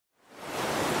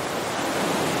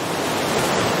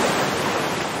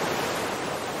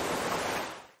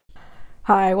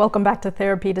Hi, welcome back to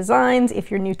Therapy Designs.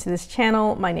 If you're new to this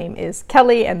channel, my name is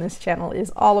Kelly, and this channel is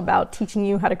all about teaching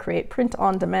you how to create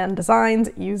print-on-demand designs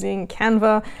using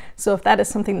Canva. So if that is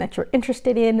something that you're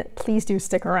interested in, please do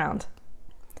stick around.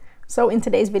 So in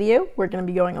today's video, we're going to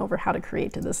be going over how to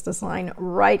create this design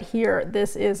right here.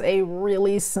 This is a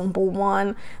really simple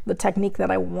one. The technique that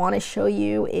I want to show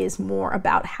you is more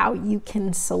about how you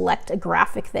can select a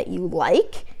graphic that you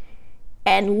like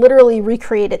and literally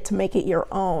recreate it to make it your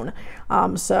own.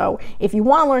 So if you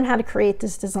want to learn how to create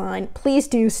this design, please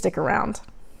do stick around.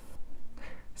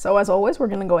 So as always, we're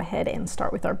going to go ahead and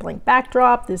start with our blank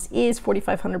backdrop. This is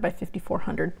 4500 by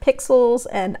 5400 pixels,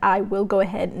 and I will go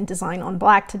ahead and design on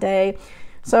black today.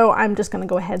 So I'm just going to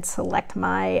go ahead and select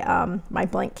my, my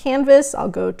blank canvas. I'll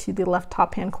go to the left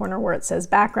top hand corner where it says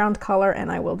background color,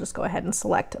 and I will just go ahead and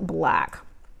select black.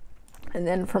 And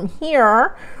then from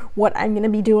here, what I'm going to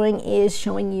be doing is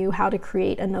showing you how to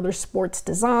create another sports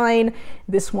design.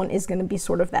 This one is going to be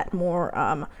sort of that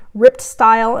more ripped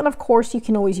style. And of course, you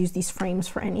can always use these frames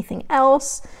for anything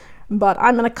else. But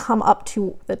I'm going to come up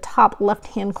to the top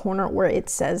left-hand corner where it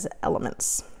says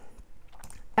elements.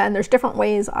 And there's different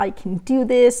ways I can do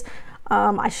this.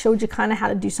 I showed you kind of how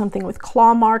to do something with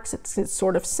claw marks. It's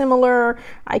sort of similar.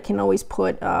 I can always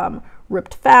put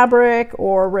ripped fabric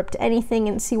or ripped anything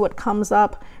and see what comes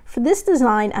up. For this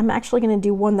design, I'm actually going to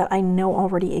do one that I know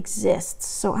already exists.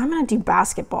 So I'm going to do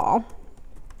basketball,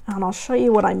 and I'll show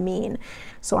you what I mean.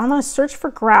 So I'm going to search for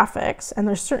graphics, and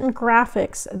there's certain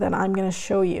graphics that I'm going to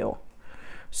show you.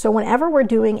 So whenever we're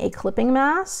doing a clipping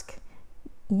mask,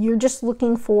 you're just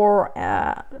looking for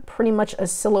pretty much a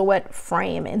silhouette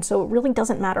frame. And so it really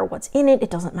doesn't matter what's in it. It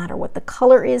doesn't matter what the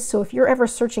color is. So if you're ever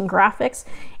searching graphics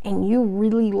and you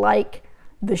really like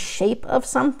the shape of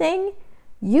something,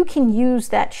 you can use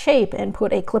that shape and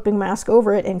put a clipping mask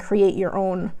over it and create your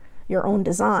own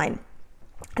design.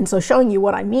 And so showing you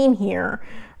what I mean here,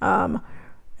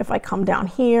 if I come down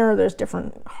here, there's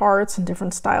different hearts and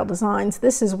different style designs.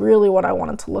 This is really what I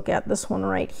wanted to look at, this one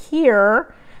right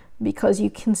here, because you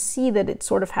can see that it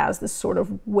sort of has this sort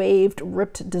of waved,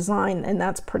 ripped design, and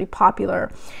that's pretty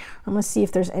popular. I'm gonna see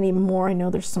if there's any more. I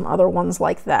know there's some other ones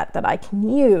like that that I can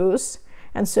use.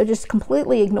 And so just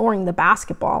completely ignoring the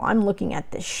basketball, I'm looking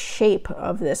at the shape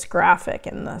of this graphic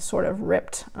and the sort of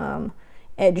ripped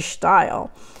edge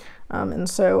style. And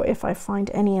so if I find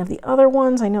any of the other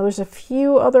ones, I know there's a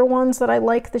few other ones that I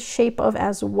like the shape of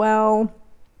as well.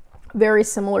 Very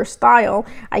similar style.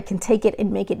 I can take it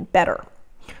and make it better.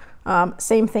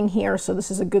 Same thing here. So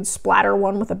this is a good splatter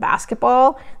one with a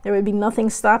basketball. There would be nothing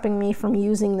stopping me from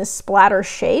using this splatter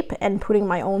shape and putting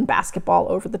my own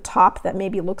basketball over the top that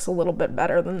maybe looks a little bit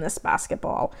better than this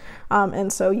basketball.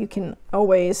 And so you can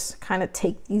always kind of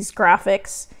take these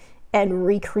graphics and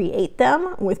recreate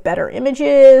them with better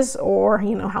images, or,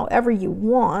 you know, however you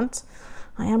want.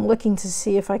 I am looking to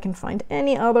see if I can find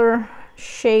any other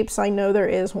shapes. I know there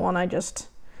is one.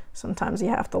 Sometimes you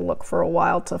have to look for a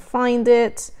while to find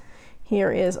it.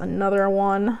 Here is another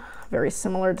one, very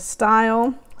similar to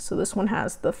style. So this one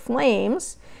has the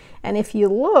flames. And if you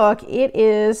look, it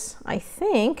is, I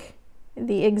think,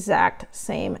 the exact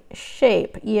same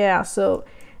shape. Yeah, so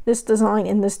this design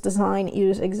and this design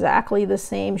use exactly the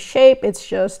same shape. It's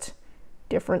just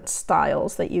different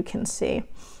styles that you can see.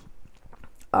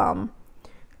 And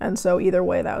so either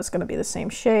way, that was going to be the same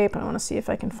shape. I want to see if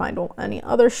I can find any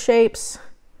other shapes.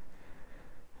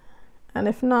 And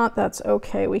if not, that's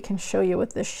okay. We can show you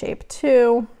with this shape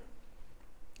too.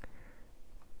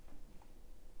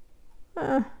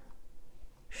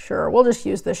 Sure, we'll just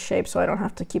use this shape so I don't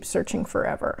have to keep searching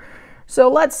forever. So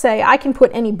let's say I can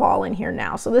put any ball in here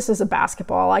now. So this is a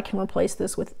basketball. I can replace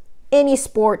this with any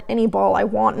sport, any ball I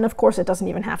want. And of course, it doesn't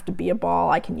even have to be a ball.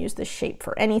 I can use this shape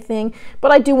for anything.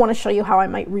 But I do want to show you how I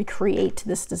might recreate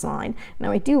this design.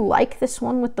 Now, I do like this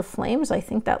one with the flames. I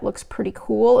think that looks pretty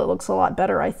cool. It looks a lot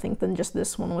better, I think, than just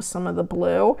this one with some of the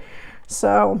blue.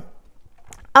 So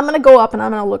I'm going to go up and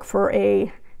I'm going to look for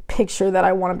a picture that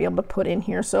I want to be able to put in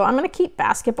here. So I'm going to keep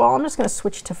basketball. I'm just going to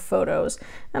switch to photos,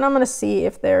 and I'm going to see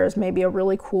if there's maybe a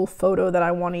really cool photo that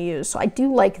I want to use. So I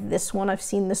do like this one. I've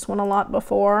seen this one a lot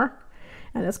before,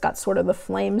 and it's got sort of the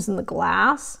flames in the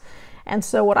glass. And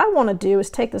so what I want to do is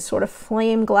take this sort of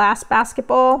flame glass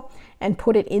basketball and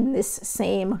put it in this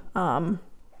same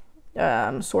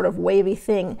sort of wavy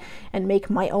thing and make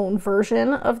my own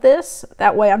version of this.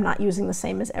 That way I'm not using the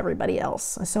same as everybody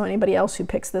else. So anybody else who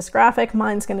picks this graphic,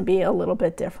 mine's going to be a little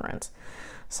bit different.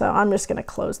 So I'm just going to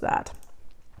close that.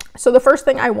 So the first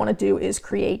thing I want to do is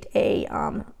create a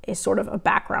sort of a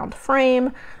background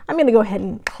frame. I'm going to go ahead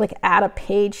and click add a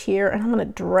page here, and I'm going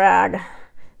to drag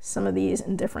some of these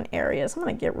in different areas. I'm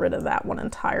going to get rid of that one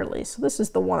entirely. So this is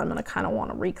the one I'm going to kind of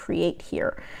want to recreate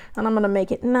here. And I'm going to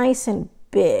make it nice and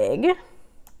big.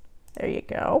 There you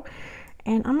go.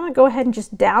 And I'm going to go ahead and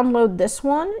just download this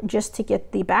one just to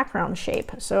get the background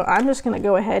shape. So I'm just going to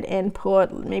go ahead and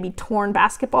put maybe torn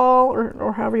basketball,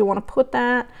 or however you want to put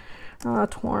that.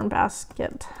 Torn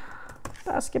basketball.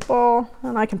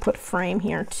 And I can put frame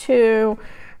here too.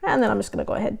 And then I'm just going to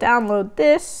go ahead and download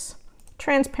this.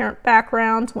 Transparent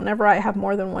backgrounds. Whenever I have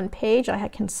more than one page, I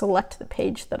can select the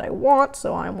page that I want.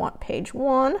 So I want page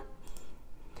 1.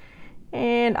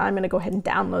 And I'm going to go ahead and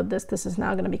download this. This is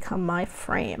now going to become my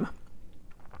frame.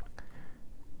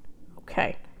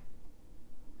 Okay,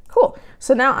 cool.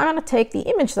 So now I'm going to take the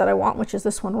image that I want, which is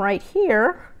this one right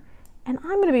here, and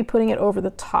I'm going to be putting it over the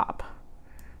top.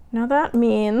 Now that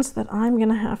means that I'm going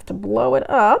to have to blow it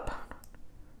up,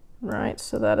 right,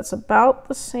 so that it's about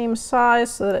the same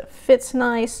size, so that it fits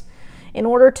nice. In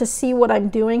order to see what I'm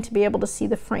doing, to be able to see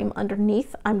the frame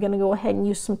underneath, I'm going to go ahead and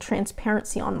use some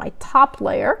transparency on my top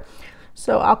layer.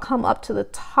 So I'll come up to the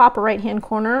top right hand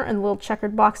corner and the little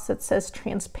checkered box that says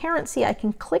transparency. I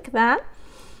can click that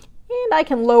and I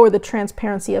can lower the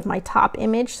transparency of my top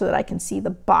image so that I can see the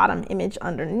bottom image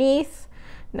underneath.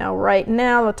 Now right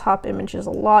now the top image is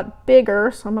a lot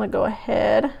bigger, so I'm going to go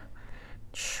ahead,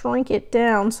 shrink it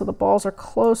down so the balls are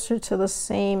closer to the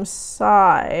same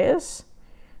size.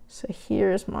 So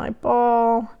here's my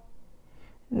ball.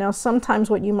 Now sometimes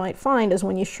what you might find is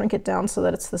when you shrink it down so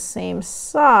that it's the same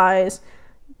size,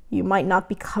 you might not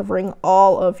be covering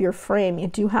all of your frame. You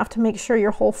do have to make sure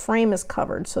your whole frame is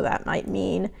covered. So that might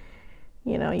mean,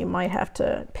 you know, you might have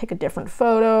to pick a different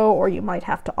photo, or you might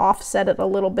have to offset it a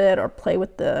little bit, or play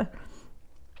with the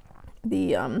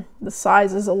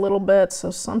sizes a little bit.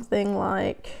 So something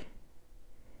like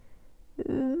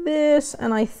this,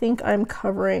 and I think I'm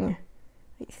covering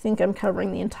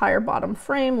the entire bottom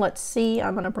frame. Let's see.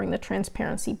 I'm going to bring the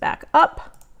transparency back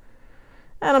up,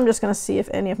 and I'm just going to see if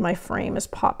any of my frame is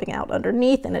popping out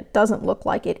underneath, and it doesn't look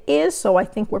like it is, so I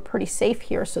think we're pretty safe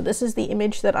here. So this is the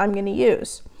image that I'm going to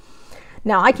use.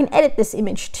 Now I can edit this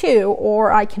image too,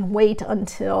 or I can wait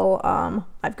until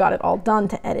I've got it all done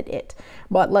to edit it.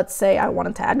 But let's say I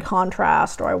wanted to add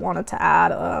contrast, or I wanted to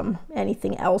add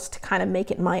anything else to kind of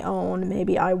make it my own.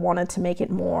 Maybe I wanted to make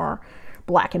it more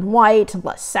black and white,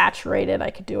 less saturated. I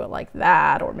could do it like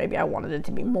that. Or maybe I wanted it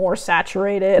to be more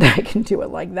saturated. I can do it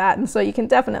like that. And so you can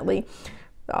definitely,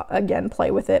 again,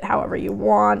 play with it however you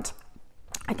want.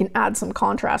 I can add some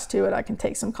contrast to it. I can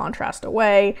take some contrast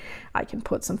away. I can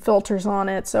put some filters on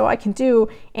it. So I can do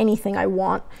anything I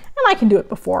want, and I can do it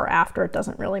before or after. It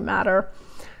doesn't really matter.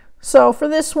 So for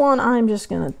this one, I'm just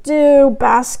going to do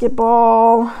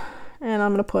basketball, and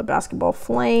I'm going to put basketball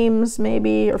flames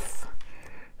maybe, or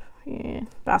yeah,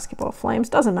 basketball flames.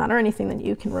 Doesn't matter, anything that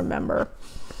you can remember.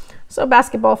 So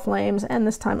basketball flames, and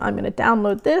this time I'm going to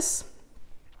download this.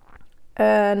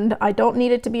 And I don't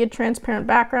need it to be a transparent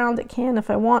background. It can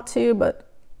if I want to, but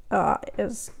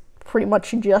it's pretty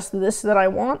much just this that I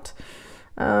want.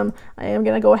 I am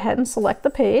going to go ahead and select the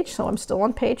page, so I'm still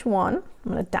on page 1.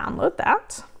 I'm going to download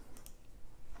that.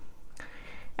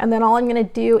 And then all I'm going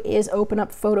to do is open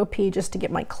up Photopea just to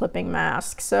get my clipping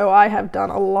mask. So I have done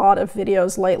a lot of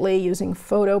videos lately using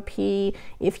Photopea.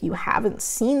 If you haven't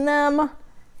seen them,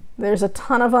 there's a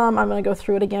ton of them. I'm going to go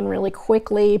through it again really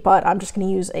quickly, but I'm just going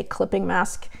to use a clipping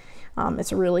mask.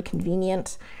 It's really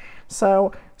convenient.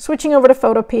 So switching over to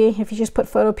Photopea, if you just put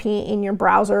Photopea in your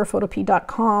browser,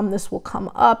 photopea.com, this will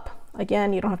come up.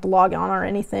 Again, you don't have to log on or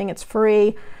anything. It's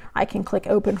free. I can click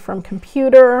open from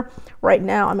computer. Right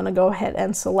now, I'm going to go ahead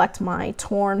and select my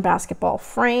torn basketball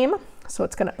frame. So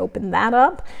it's going to open that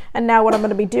up. And now what I'm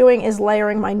going to be doing is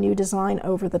layering my new design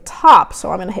over the top.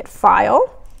 So I'm going to hit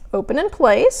File, Open in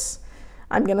Place.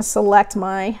 I'm going to select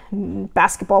my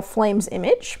basketball flames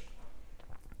image.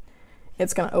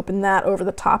 It's going to open that over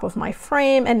the top of my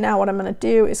frame. And now what I'm going to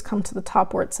do is come to the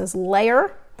top where it says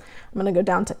Layer. I'm going to go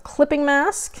down to Clipping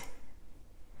Mask.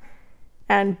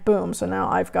 And boom, so now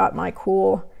I've got my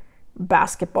cool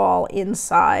basketball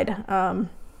inside,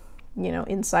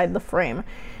 inside the frame.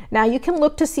 Now you can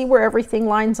look to see where everything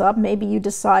lines up. Maybe you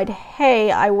decide,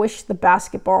 hey, I wish the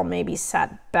basketball maybe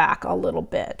sat back a little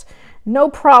bit. No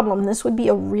problem, this would be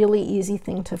a really easy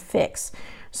thing to fix.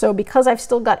 So because I've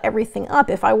still got everything up,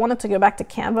 if I wanted to go back to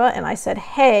Canva and I said,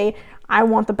 hey, I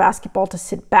want the basketball to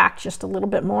sit back just a little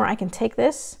bit more, I can take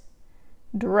this,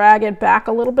 drag it back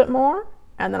a little bit more,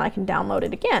 and then I can download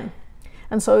it again.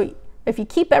 And so if you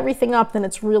keep everything up, then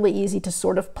it's really easy to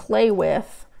sort of play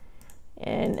with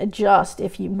and adjust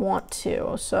if you want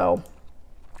to. So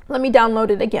let me download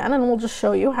it again, and we'll just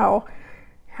show you how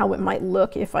it might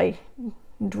look if I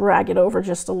drag it over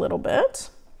just a little bit.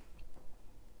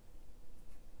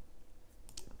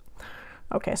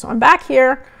 Okay, so I'm back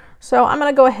here. So I'm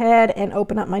going to go ahead and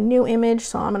open up my new image.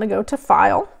 So I'm going to go to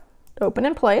File, Open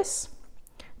in Place.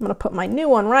 I'm going to put my new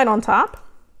one right on top.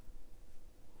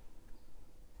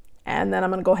 And then I'm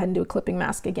going to go ahead and do a clipping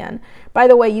mask again. By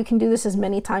the way, you can do this as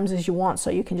many times as you want. So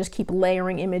you can just keep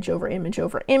layering image over image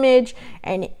over image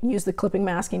and use the clipping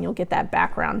mask, and you'll get that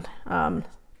background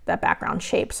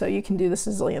shape. So you can do this a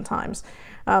zillion times.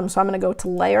 So I'm going to go to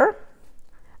Layer.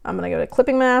 I'm going to go to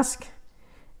Clipping Mask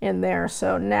in there.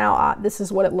 So now this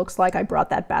is what it looks like. I brought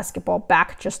that basketball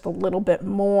back just a little bit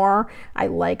more. I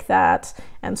like that.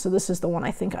 And so this is the one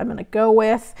I think I'm going to go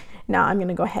with. Now I'm going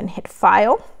to go ahead and hit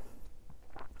File.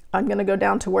 I'm going to go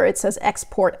down to where it says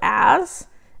Export As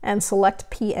and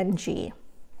select PNG.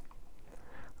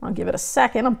 I'll give it a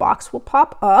second. A box will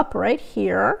pop up right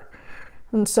here.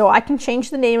 And so I can change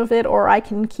the name of it, or I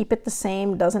can keep it the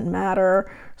same, doesn't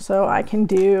matter. So I can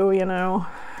do, you know,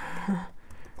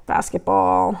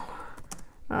 basketball,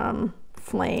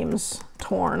 flames,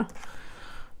 torn.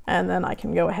 And then I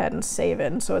can go ahead and save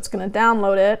it. And so it's going to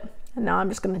download it. And now I'm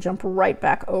just going to jump right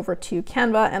back over to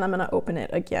Canva, and I'm going to open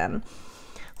it again.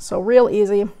 So real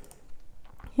easy.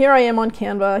 Here I am on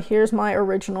Canva. Here's my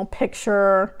original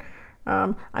picture.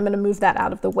 I'm going to move that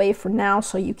out of the way for now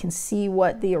so you can see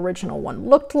what the original one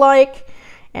looked like.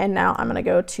 And now I'm going to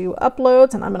go to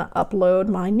Uploads, and I'm going to upload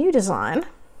my new design.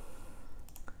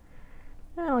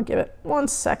 And I'll give it 1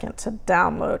 second to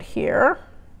download here.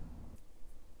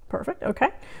 Perfect. Okay.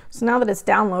 So now that it's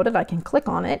downloaded, I can click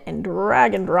on it and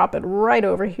drag and drop it right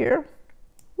over here.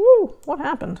 Woo! What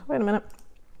happened? Wait a minute.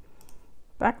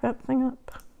 Back that thing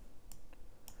up.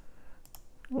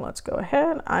 Let's go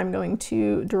ahead. I'm going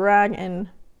to drag and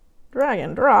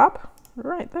drop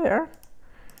right there.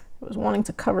 I was wanting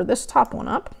to cover this top one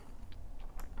up.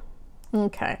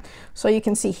 Okay, so you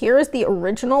can see here is the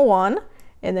original one,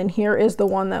 and then here is the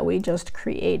one that we just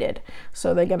created.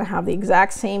 So they're going to have the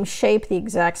exact same shape, the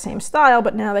exact same style,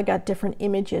 but now they got different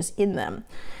images in them.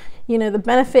 You know, the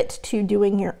benefit to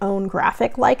doing your own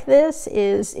graphic like this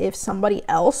is if somebody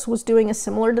else was doing a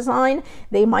similar design,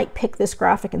 they might pick this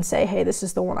graphic and say, hey, this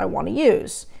is the one I want to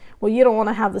use. Well, you don't want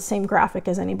to have the same graphic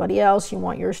as anybody else. You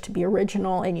want yours to be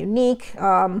original and unique.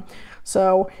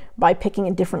 So by picking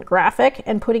a different graphic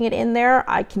and putting it in there,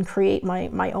 I can create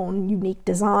my own unique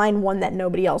design, one that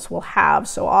nobody else will have.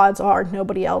 So odds are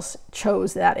nobody else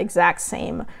chose that exact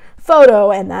same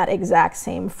photo and that exact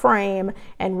same frame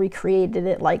and recreated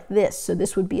it like this. So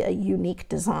this would be a unique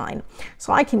design.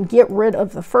 So I can get rid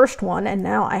of the first one, and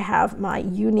now I have my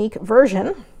unique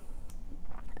version,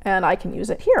 and I can use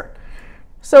it here.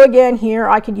 So again, here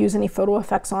I could use any photo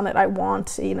effects on it I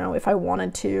want. You know, if I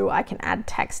wanted to, I can add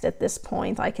text at this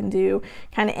point. I can do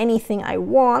kind of anything I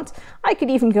want. I could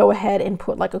even go ahead and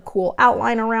put like a cool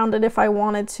outline around it if I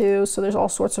wanted to. So there's all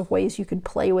sorts of ways you could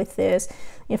play with this.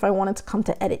 If I wanted to come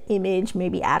to edit image,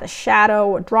 maybe add a shadow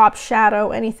or drop shadow,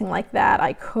 anything like that,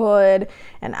 I could.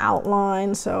 An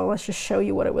outline. So let's just show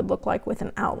you what it would look like with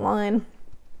an outline,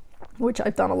 which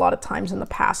I've done a lot of times in the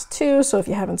past too. So if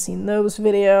you haven't seen those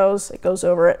videos, it goes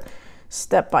over it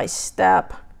step by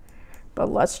step. But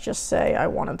let's just say I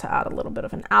wanted to add a little bit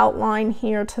of an outline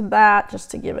here to that, just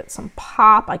to give it some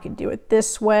pop. I could do it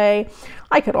this way.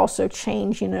 I could also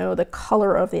change, you know, the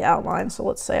color of the outline. So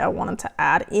let's say I wanted to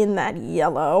add in that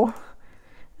yellow,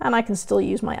 and I can still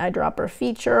use my eyedropper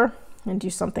feature and do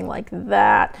something like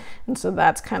that. And so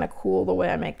that's kind of cool the way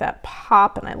I make that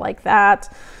pop, and I like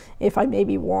that. If I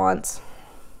maybe want,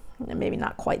 maybe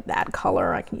not quite that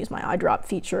color, I can use my eyedrop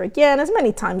feature again as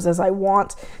many times as I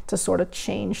want to sort of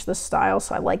change the style.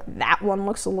 So I like that one,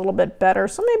 looks a little bit better.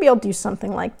 So maybe I'll do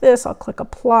something like this. I'll click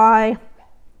apply.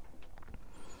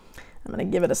 I'm going to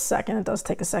give it a second. It does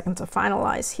take a second to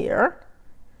finalize here.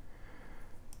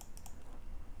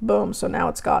 Boom, so now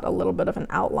it's got a little bit of an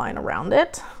outline around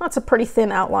it. That's a pretty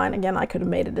thin outline. Again, I could have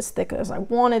made it as thick as I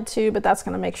wanted to, but that's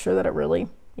going to make sure that it really,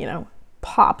 you know,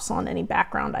 pops on any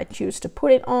background I choose to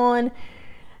put it on.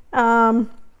 And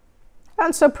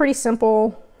so pretty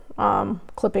simple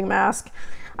clipping mask.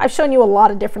 I've shown you a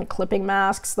lot of different clipping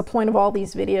masks. The point of all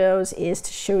these videos is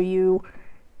to show you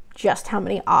just how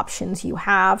many options you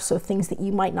have, so things that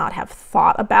you might not have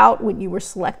thought about when you were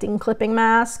selecting clipping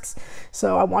masks.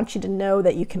 So I want you to know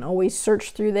that you can always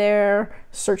search through there,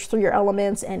 search through your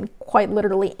elements, and quite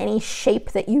literally any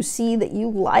shape that you see that you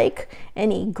like,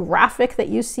 any graphic that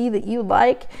you see that you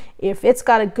like, if it's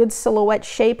got a good silhouette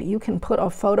shape, you can put a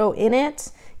photo in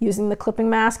it using the clipping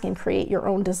mask and create your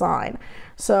own design.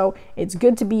 So it's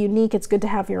good to be unique. It's good to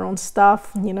have your own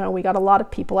stuff. You know, we got a lot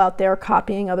of people out there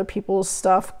copying other people's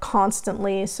stuff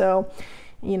constantly. So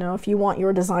You know, if you want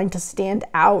your design to stand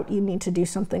out, you need to do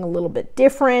something a little bit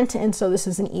different, and so this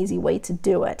is an easy way to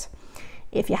do it.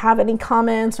 If you have any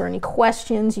comments or any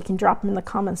questions, you can drop them in the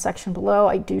comment section below.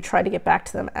 I do try to get back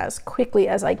to them as quickly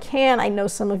as I can. I know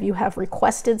some of you have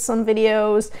requested some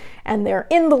videos and they're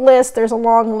in the list. There's a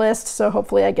long list, so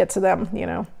hopefully I get to them, you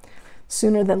know,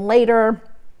 sooner than later.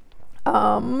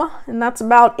 And that's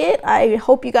about it. I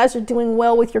hope you guys are doing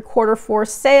well with your Q4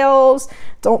 sales.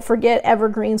 Don't forget,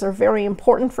 evergreens are very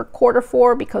important for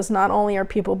Q4 because not only are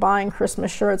people buying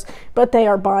Christmas shirts, but they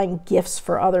are buying gifts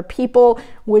for other people,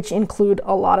 which include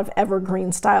a lot of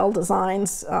evergreen style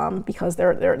designs, because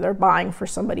they're buying for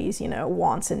somebody's, you know,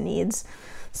 wants and needs.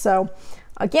 So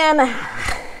again,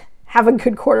 have a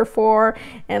good Q4,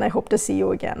 and I hope to see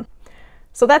you again.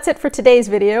 So that's it for today's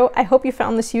video. I hope you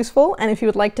found this useful, and if you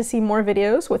would like to see more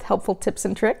videos with helpful tips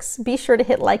and tricks, be sure to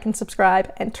hit like and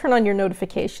subscribe and turn on your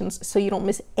notifications so you don't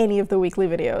miss any of the weekly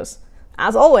videos.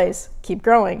 As always, keep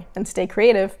growing and stay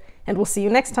creative, and we'll see you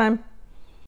next time.